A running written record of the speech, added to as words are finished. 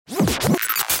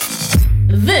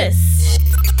This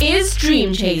is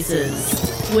Dream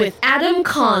Chasers with Adam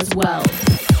Carswell.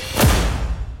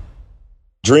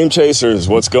 Dream Chasers,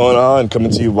 what's going on? Coming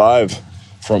to you live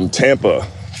from Tampa,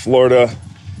 Florida,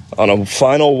 on a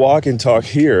final walk and talk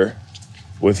here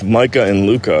with Micah and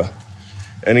Luca.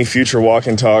 Any future walk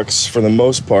and talks, for the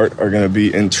most part, are going to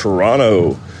be in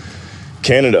Toronto,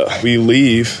 Canada.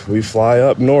 We fly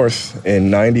up north in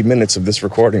 90 minutes of this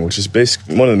recording, which is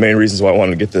basically one of the main reasons why I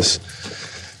wanted to get this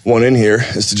one in here,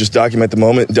 is to just document the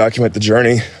moment, document the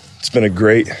journey. It's been a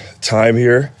great time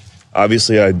here.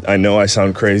 Obviously, I know I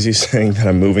sound crazy saying that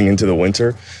I'm moving into the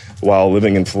winter while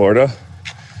living in Florida,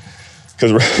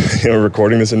 because we're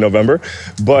recording this in November.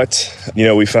 But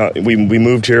we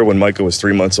moved here when Micah was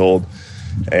 3 months old,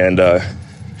 and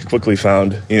quickly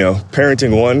found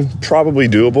parenting one probably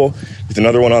doable, with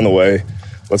another one on the way.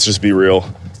 Let's just be real;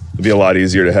 it'd be a lot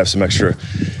easier to have some extra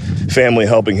family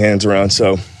helping hands around.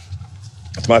 So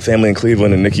it's my family in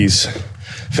Cleveland and Nikki's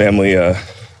family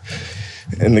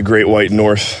in the Great White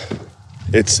North.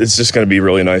 It's just going to be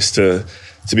really nice to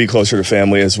be closer to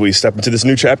family as we step into this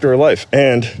new chapter of life.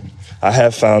 And I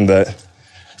have found that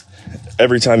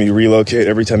every time you relocate,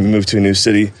 every time you move to a new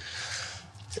city,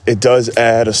 it does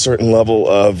add a certain level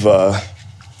of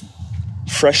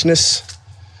freshness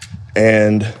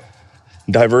and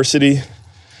diversity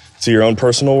to your own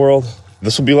personal world.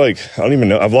 This will be like, I don't even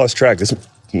know, I've lost track. This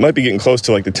might be getting close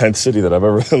to like the 10th city that I've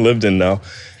ever lived in now.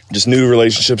 Just new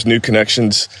relationships, new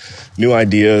connections, new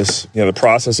ideas. The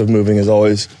process of moving is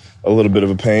always a little bit of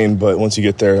a pain, but once you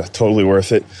get there, totally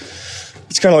worth it.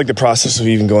 It's kind of like the process of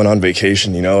even going on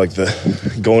vacation, like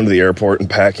the going to the airport and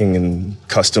packing and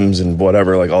customs and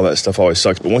whatever, like all that stuff always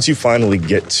sucks. But once you finally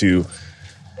get to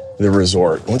the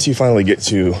resort, once you finally get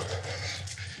to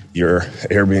your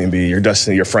Airbnb, your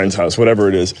destiny, your friend's house, whatever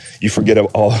it is, you forget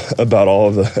about all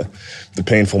of the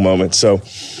painful moments. So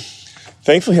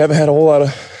thankfully, I haven't had a whole lot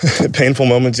of painful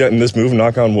moments yet in this move,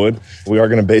 knock on wood. We are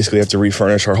going to basically have to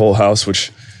refurnish our whole house,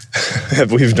 which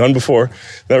we've done before.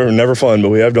 Never fun, but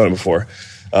we have done it before.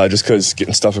 Just because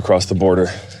getting stuff across the border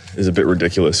is a bit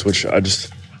ridiculous, which I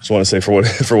just want to say for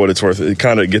what it's worth. It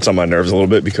kind of gets on my nerves a little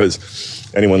bit,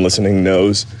 because anyone listening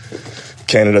knows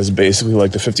Canada is basically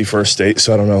like the 51st state,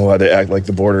 so I don't know why they act like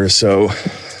the border is so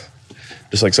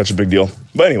just like such a big deal.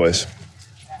 But anyways,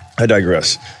 I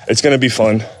digress. It's going to be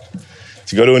fun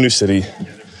to go to a new city.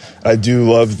 I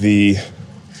do love the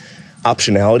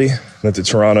optionality that the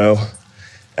Toronto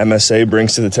MSA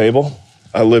brings to the table.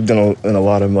 I lived in a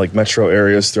lot of like metro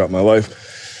areas throughout my life.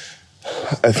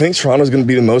 I think Toronto is going to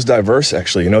be the most diverse,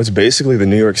 actually. It's basically the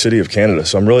New York City of Canada,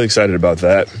 so I'm really excited about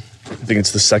that. I think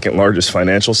it's the second largest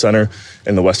financial center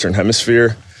in the Western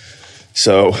Hemisphere.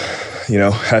 So,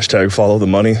 hashtag follow the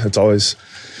money. That's always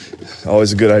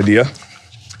a good idea.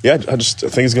 Yeah, I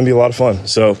think it's going to be a lot of fun.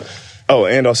 So,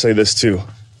 and I'll say this too.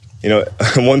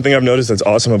 One thing I've noticed that's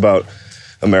awesome about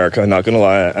America, not going to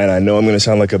lie, and I know I'm going to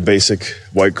sound like a basic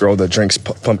white girl that drinks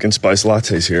pumpkin spice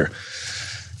lattes here,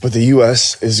 but the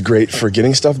U.S. is great for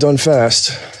getting stuff done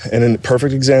fast. And a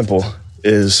perfect example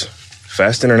is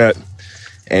fast internet,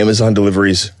 Amazon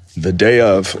deliveries the day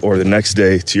of or the next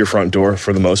day to your front door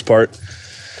for the most part.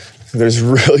 There's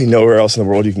really nowhere else in the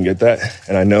world you can get that.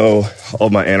 And I know all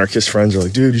of my anarchist friends are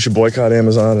like, dude, you should boycott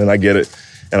Amazon. And I get it.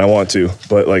 And I want to.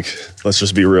 But let's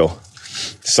just be real.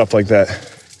 Stuff like that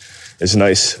is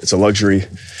nice. It's a luxury.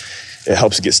 It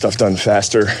helps get stuff done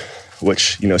faster,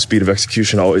 which, speed of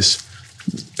execution always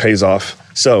pays off.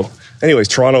 So anyways,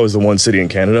 Toronto is the one city in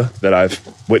Canada that I've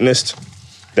witnessed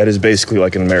that is basically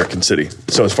like an American city.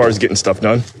 So as far as getting stuff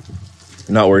done,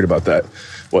 not worried about that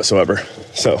whatsoever.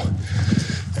 So,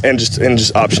 and just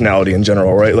optionality in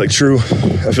general, right? I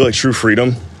feel like true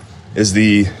freedom is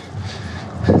the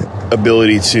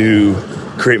ability to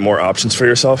create more options for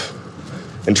yourself.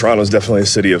 And Toronto is definitely a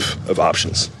city of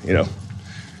options,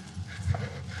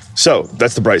 So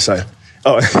that's the bright side.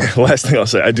 Oh, last thing I'll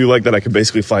say, I do like that I can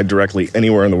basically fly directly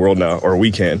anywhere in the world now, or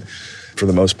we can, for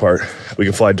the most part. We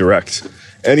can fly direct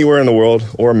anywhere in the world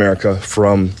or America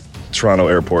from Toronto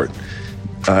Airport.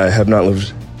 I have not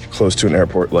lived close to an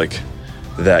airport like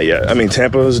that yet. I mean,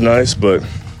 Tampa is nice, but,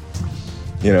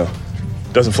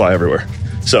 doesn't fly everywhere.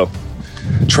 So,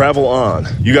 travel on.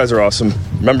 You guys are awesome.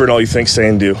 Remember, in all you think, say,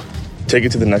 and do. Take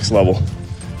it to the next level.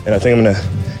 And I think I'm going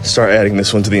to start adding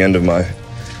this one to the end of my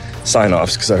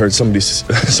sign-offs, because I heard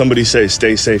somebody say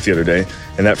stay safe the other day,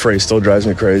 and that phrase still drives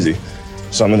me crazy.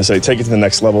 So I'm going to say take it to the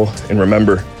next level, and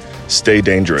remember, stay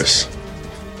dangerous.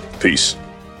 Peace.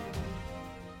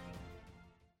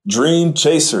 Dream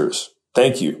Chasers,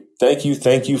 thank you. Thank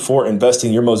you for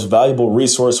investing your most valuable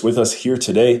resource with us here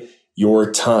today,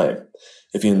 your time.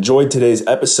 If you enjoyed today's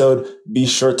episode, be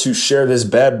sure to share this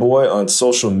bad boy on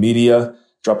social media.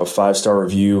 Drop a 5-star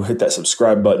review, hit that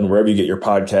subscribe button wherever you get your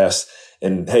podcasts.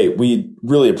 And hey, we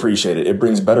really appreciate it. It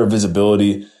brings better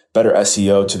visibility, better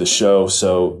SEO to the show.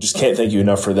 So just can't thank you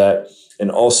enough for that.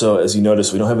 And also, as you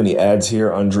notice, we don't have any ads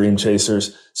here on Dream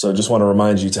Chasers. So just want to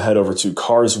remind you to head over to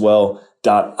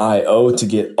carswell.io to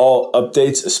get all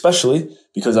updates, especially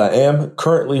because I am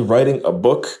currently writing a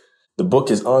book. The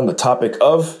book is on the topic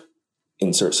of,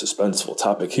 insert suspenseful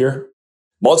topic here,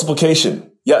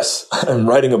 multiplication. Yes, I'm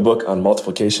writing a book on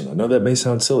multiplication. I know that may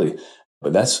sound silly,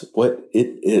 but that's what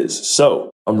it is.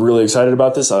 So I'm really excited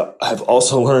about this. I've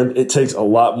also learned it takes a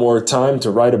lot more time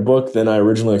to write a book than I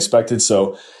originally expected.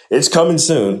 So it's coming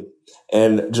soon.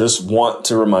 And just want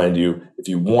to remind you, if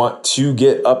you want to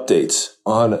get updates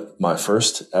on my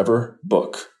first ever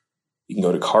book, you can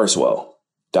go to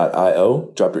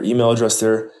carswell.io, drop your email address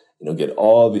there, and you'll get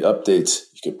all the updates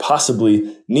you could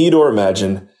possibly need or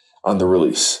imagine on the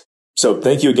release. So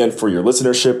thank you again for your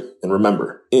listenership. And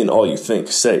remember, in all you think,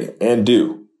 say, and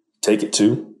do, take it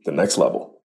to the next level.